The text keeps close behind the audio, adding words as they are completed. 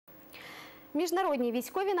Міжнародні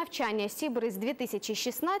військові навчання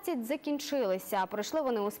Бриз-2016 закінчилися. Пройшли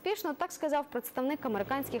вони успішно, так сказав представник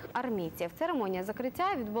американських армійців. Церемонія закриття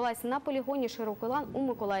відбулася на полігоні Широкий у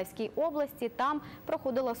Миколаївській області. Там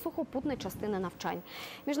проходила сухопутна частина навчань.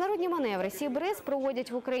 Міжнародні маневри Бриз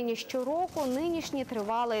проводять в Україні щороку. Нинішні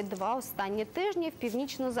тривали 2 останні тижні в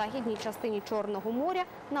північно-західній частині Чорного моря,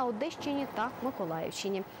 на Одещині та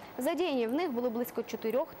Миколаївщині. Задіяні в них було близько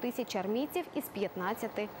 4 тисяч армійців із 15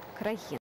 країн.